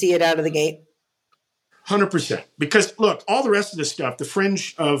you need to see it out of the gate. 100%. Because look, all the rest of this stuff, the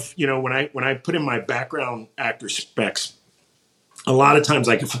fringe of, when I put in my background actor specs, a lot of times,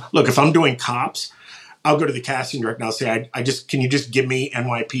 like if I'm doing cops, I'll go to the casting director and I'll say, can you just give me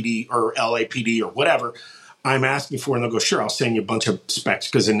NYPD or LAPD or whatever I'm asking for? And they'll go, sure, I'll send you a bunch of specs.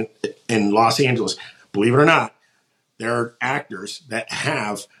 Because in Los Angeles, believe it or not, there are actors that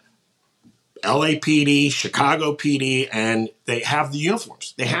have LAPD, Chicago PD, and they have the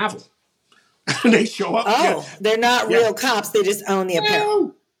uniforms. They have them. They show up. Oh, they're not real cops. They just own the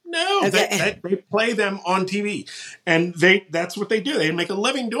apparel. No, okay. They play them on TV, and that's what they do. They make a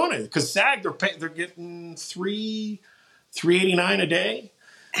living doing it because SAG they're getting $389 a day.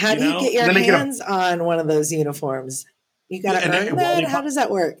 How do you get your hands on one of those uniforms? You got to earn that. How does that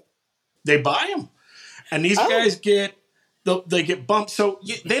work? They buy them, and these guys get bumped. So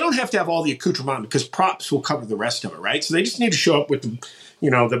they don't have to have all the accoutrement because props will cover the rest of it, right? So they just need to show up with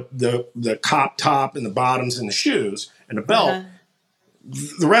the cop top and the bottoms and the shoes and the belt. Uh-huh.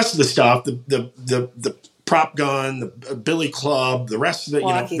 The rest of the stuff, the prop gun, the billy club, the rest of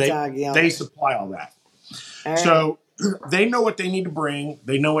it, they supply all that. All right. So they know what they need to bring.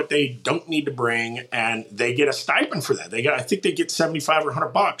 They know what they don't need to bring, and they get a stipend for that. I think they get $75 or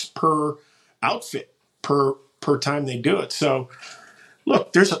 $100 per outfit per time they do it. So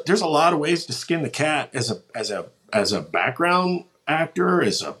look, there's a lot of ways to skin the cat as a background actor,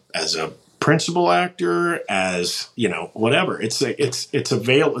 as a principal actor, as whatever. It's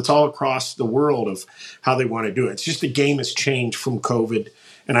all across the world of how they want to do it. It's just the game has changed from COVID,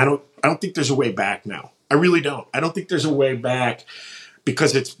 and I don't think there's a way back now. I really don't. I don't think there's a way back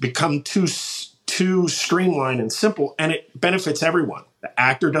because it's become too streamlined and simple, and it benefits everyone. The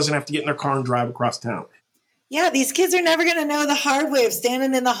actor doesn't have to get in their car and drive across town. Yeah, these kids are never going to know the hard way of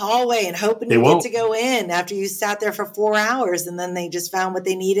standing in the hallway and hoping you get to go in after you sat there for 4 hours and then they just found what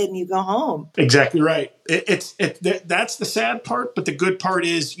they needed and you go home. Exactly right. That's the sad part, but the good part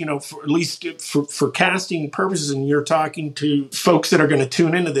is, for at least for casting purposes, and you're talking to folks that are going to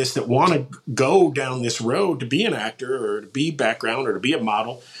tune into this that want to go down this road to be an actor or to be background or to be a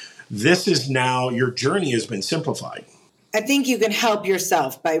model. This is now your journey has been simplified. I think you can help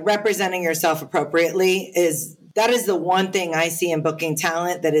yourself by representing yourself appropriately. That is the one thing I see in booking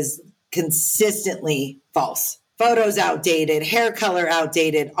talent that is consistently false. Photos outdated, hair color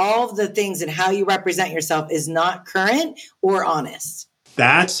outdated, all of the things and how you represent yourself is not current or honest.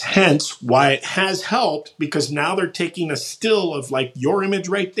 That's hence why it has helped, because now they're taking a still of like your image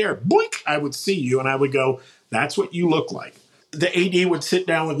right there. Boink, I would see you and I would go, that's what you look like. The AD would sit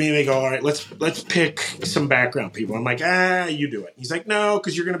down with me and they go, all right, let's pick some background people. I'm like, you do it. He's like, no,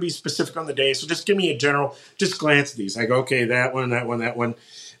 because you're going to be specific on the day. So just give me a general, just glance at these. I go, okay, that one, that one, that one,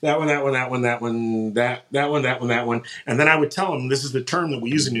 that one, that one, that one, that one, that one, that one, that one. And then I would tell him, this is the term that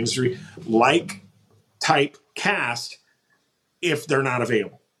we use in the industry, like type cast if they're not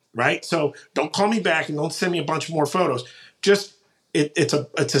available, right? So don't call me back and don't send me a bunch more photos. Just, it's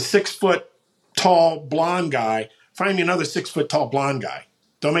a 6 foot tall blonde guy. Find me another 6 foot tall blonde guy.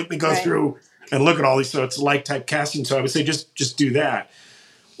 Don't make me go through and look at all these. So it's like type casting. So I would say just do that.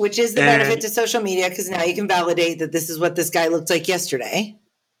 Which is the benefit to social media, because now you can validate that this is what this guy looked like yesterday.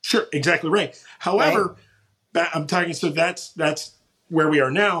 Sure, exactly right. However, I'm talking. So that's where we are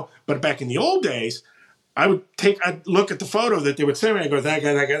now. But back in the old days, I'd look at the photo that they would send me. I go, that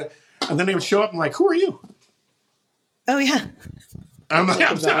guy, and then they would show up. I'm like, who are you? Oh yeah. I'm like,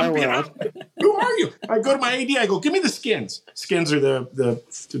 who are you? I go to my AD. I go, give me the skins. Skins are the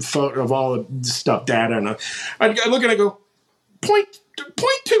photo of all the stuff, data. And I look and I go, point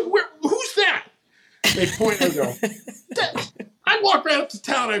to who's that? They point and I go, I walk right up to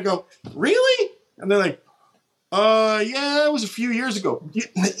town. And I go, really? And they're like, yeah, it was a few years ago.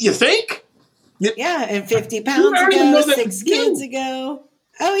 You think? Yeah, and 50 pounds ago, 6 kids ago.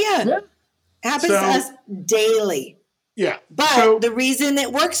 Oh yeah. Happens to us daily. Yeah. But the reason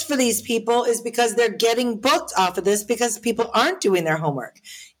it works for these people is because they're getting booked off of this because people aren't doing their homework.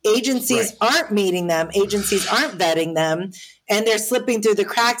 Agencies aren't meeting them. Agencies aren't vetting them. And they're slipping through the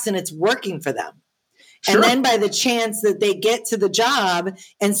cracks and it's working for them. Sure. And then by the chance that they get to the job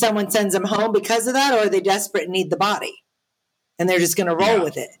and someone sends them home because of that, or they're desperate and need the body. And they're just going to roll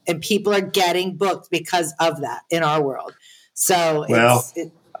with it. And people are getting booked because of that in our world. So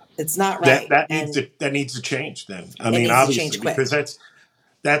it's not right. That needs to change. Then I mean, obviously, because that's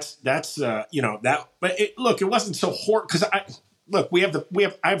that. But it wasn't so horrible because I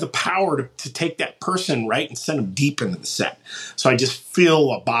have the power to take that person and send them deep into the set. So I just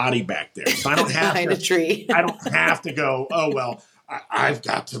feel a body back there. So I don't have behind a tree. I don't have to go. Oh well, I've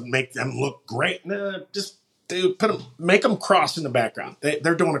got to make them look great. No, just make them cross in the background.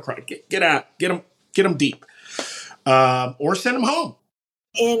 They're doing a cross. Get out. Get them deep, or send them home.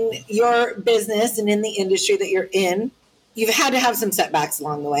 In your business and in the industry that you're in, you've had to have some setbacks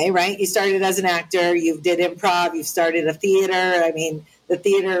along the way, right? You started as an actor, you did improv, you've started a theater. I mean,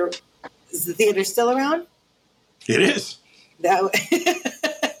 is the theater still around? It is.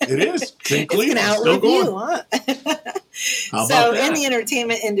 It is. It's going to outlive you, huh? So in the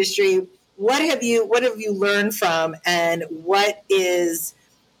entertainment industry, what have you learned from, and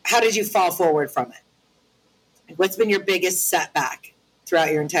how did you fall forward from it? What's been your biggest setback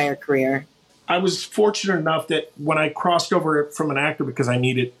throughout your entire career? I was fortunate enough that when I crossed over from an actor because I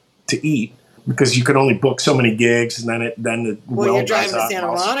needed to eat, because you could only book so many gigs, and then you're driving to Santa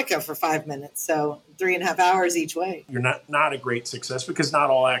Monica for 5 minutes, so 3.5 hours each way. You're not a great success because not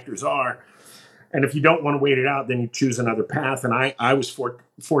all actors are. And if you don't want to wait it out, then you choose another path. And I was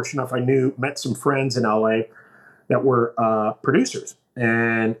fortunate enough. Met some friends in LA that were producers,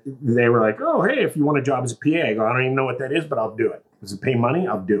 and they were like, "Oh, hey, if you want a job as a PA," I go, "I don't even know what that is, but I'll do it. Does it pay money?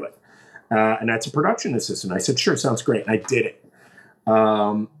 I'll do it." And that's a production assistant. I said, "Sure, sounds great." And I did it.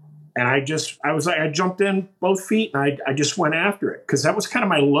 And I jumped in both feet and I just went after it because that was kind of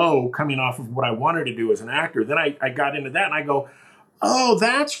my low coming off of what I wanted to do as an actor. Then I got into that and I go, Oh,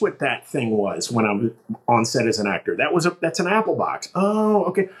 that's what that thing was when I was on set as an actor. That's an Apple box. Oh,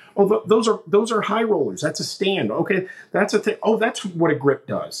 okay. Oh, those are high rollers. That's a stand. Okay, that's a thing. Oh, that's what a grip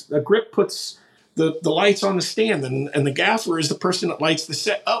does. A grip puts the lights on the stand, and the gaffer is the person that lights the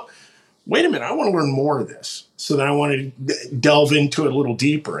set. Oh, wait a minute. I want to learn more of this. So then I wanted to delve into it a little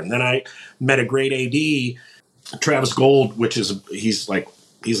deeper, and then I met a great AD, Travis Gold, he's like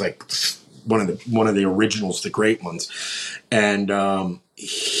one of the originals, the great ones, and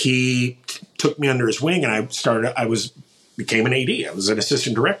he took me under his wing, and became an AD. I was an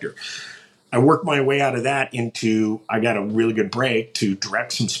assistant director. I worked my way out of that into, I got a really good break to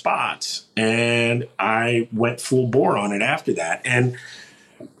direct some spots, and I went full bore on it after that. And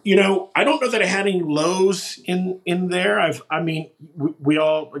I don't know that I had any lows in there. We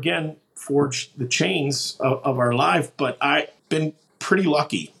all again forged the chains of our life, but I've been pretty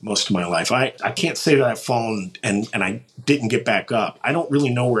lucky most of my life. I can't say that I've fallen and I didn't get back up. I don't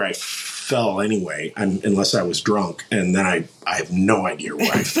really know where I fell anyway, unless I was drunk, and then I have no idea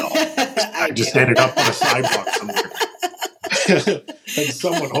where I fell. I just ended up on a sidewalk somewhere. And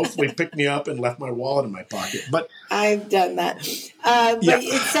someone hopefully picked me up and left my wallet in my pocket. But I've done that. But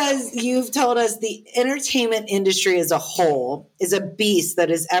it says, you've told us the entertainment industry as a whole is a beast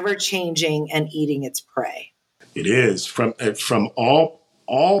that is ever changing and eating its prey. It is from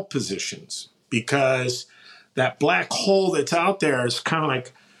all positions, because that black hole that's out there is kind of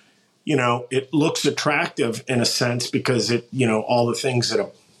like, it looks attractive in a sense because all the things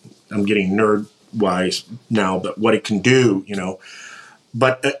that I'm getting nerd wise now, but what it can do,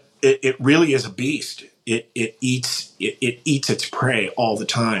 but it really is a beast. It eats its prey all the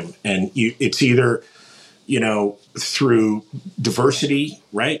time, and it's either through diversity,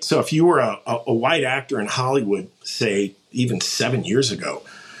 right? So if you were a white actor in Hollywood, say even 7 years ago,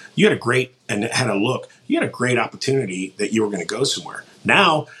 you had a great opportunity that you were going to go somewhere.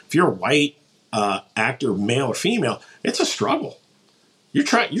 Now, if you're a white actor, male or female, it's a struggle.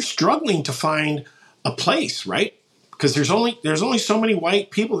 You're struggling to find a place, right? Because there's only so many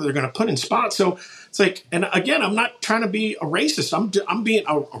white people that are going to put in spots. So it's like, and again, I'm not trying to be a racist. I'm being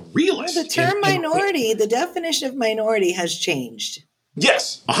a realist. The term minority, the definition of minority has changed.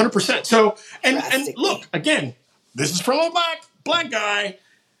 Yes, 100%. So, and look, again, this is from a black guy.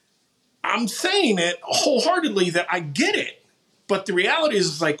 I'm saying it wholeheartedly that I get it. But the reality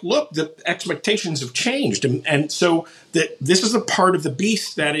is like, look, the expectations have changed. And so that this is a part of the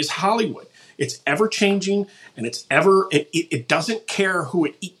beast that is Hollywood. It's ever changing, and it doesn't care who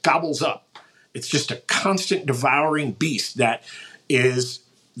it gobbles up. It's just a constant devouring beast that is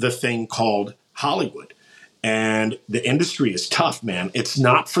the thing called Hollywood. And the industry is tough, man. It's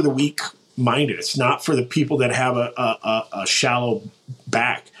not for the weak-minded. It's not for the people that have a shallow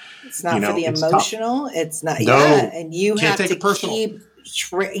back. It's not for the emotional. Tough. It's not. No, and you have to keep.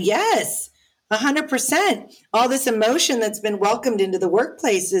 Yes, 100%. All this emotion that's been welcomed into the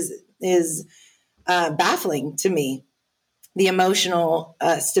workplace is baffling to me. The emotional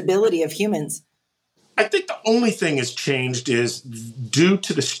stability of humans. I think the only thing has changed is due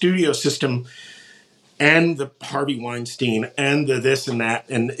to the studio system and the Harvey Weinstein and the this and that,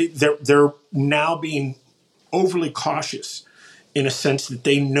 and they're now being overly cautious in a sense that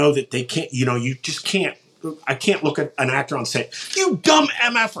they know that they can't. You just can't. I can't look at an actor on set, you dumb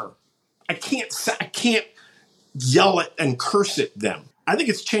MFer. I can't yell at and curse at them. I think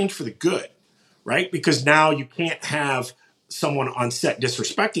it's changed for the good, right? Because now you can't have someone on set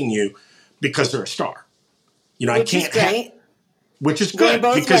disrespecting you because they're a star. Which is great. Which is good.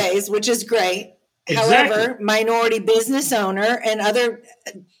 Going both ways, which is great. Exactly. However, minority business owner and other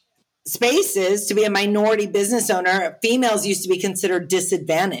spaces, to be a minority business owner, females used to be considered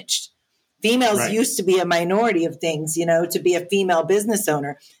disadvantaged. Females used to be a minority of things, to be a female business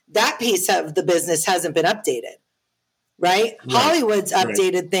owner. That piece of the business hasn't been updated, right? Hollywood's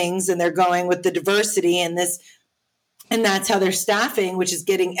updated things, and they're going with the diversity and this. And that's how they're staffing, which is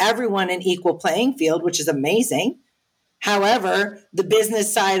getting everyone an equal playing field, which is amazing. However, the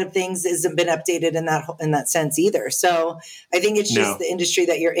business side of things hasn't been updated in that sense either. So I think it's just the industry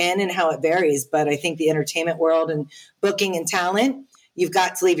that you're in and how it varies. But I think the entertainment world and booking and talent, you've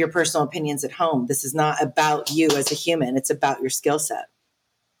got to leave your personal opinions at home. This is not about you as a human. It's about your skill set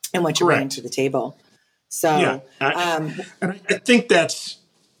and what you're bringing to the table. So I think that's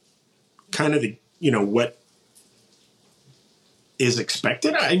kind of the, what is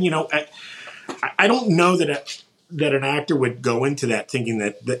expected. I don't know that an actor would go into that thinking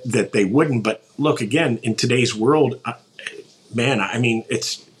that they wouldn't. But look, again, in today's world,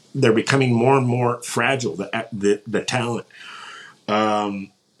 they're becoming more and more fragile. The talent. I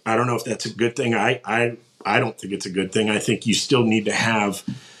don't know if that's a good thing. I I don't think it's a good thing. I think you still need to have,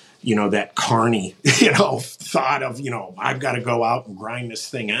 that carny, thought of, I've got to go out and grind this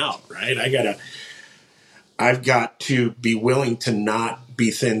thing out, right? I've got to be willing to not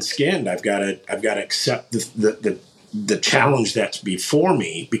be thin-skinned. I've got to accept the challenge that's before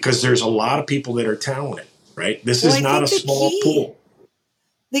me, because there's a lot of people that are talented, right? This is not a small pool.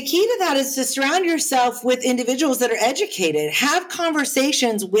 The key to that is to surround yourself with individuals that are educated. Have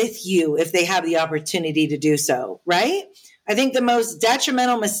conversations with you if they have the opportunity to do so, right? I think the most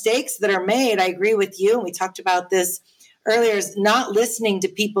detrimental mistakes that are made, I agree with you, and we talked about this earlier, is not listening to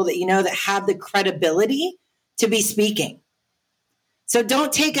people that that have the credibility to be speaking. So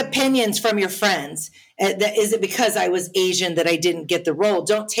don't take opinions from your friends. Is it because I was Asian that I didn't get the role?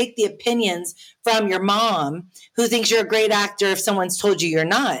 Don't take the opinions from your mom who thinks you're a great actor if someone's told you you're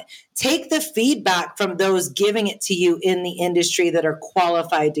not. Take the feedback from those giving it to you in the industry that are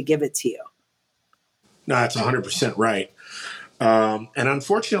qualified to give it to you. No, that's 100% right. And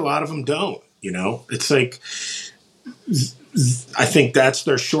unfortunately, a lot of them don't. It's like, I think that's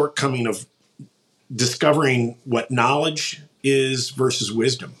their shortcoming of discovering what knowledge is versus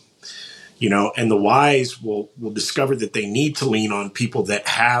wisdom, and the wise will discover that they need to lean on people that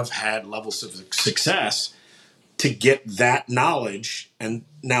have had levels of success to get that knowledge and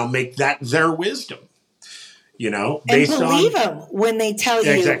now make that their wisdom, based and believe them when they tell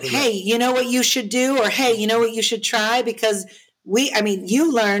you, exactly hey, right. You know what you should do, or hey, you know what you should try, because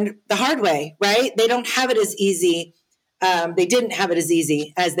you learned the hard way, right? They don't have it as easy. They didn't have it as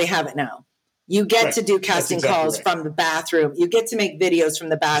easy as they have it now. You get to do casting calls from the bathroom. You get to make videos from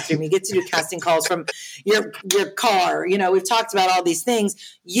the bathroom. You get to do casting calls from your car. We've talked about all these things.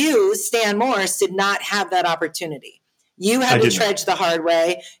 You, Stan Morse, did not have that opportunity. You had to trudge the hard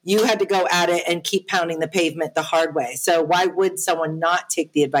way. You had to go at it and keep pounding the pavement the hard way. So why would someone not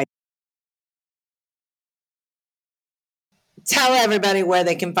take the advice? Tell everybody where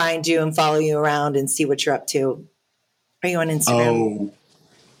they can find you and follow you around and see what you're up to. Are you on Instagram? Oh,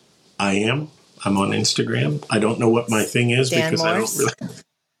 I am. I'm on Instagram. I don't know what my thing is Stan because Morse. I don't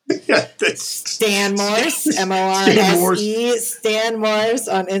really. Stan Morse, M-O-R-S-E, Stan Morse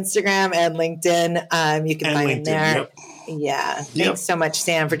on Instagram and LinkedIn. You can find him there. Yep. Yeah. Thanks so much,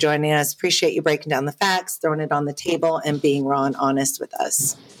 Stan, for joining us. Appreciate you breaking down the facts, throwing it on the table, and being raw and honest with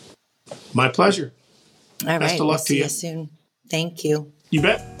us. My pleasure. All right. Best of luck to you. See you soon. Thank you. You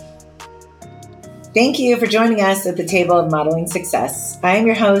bet. Thank you for joining us at the table of modeling success. I am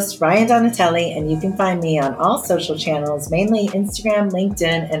your host, Ryan Donatelli, and you can find me on all social channels, mainly Instagram,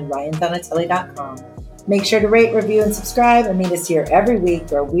 LinkedIn, and ryandonatelli.com. Make sure to rate, review, and subscribe, and meet us here every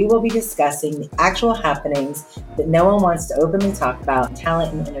week where we will be discussing the actual happenings that no one wants to openly talk about in the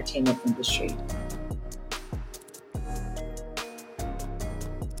talent and entertainment industry.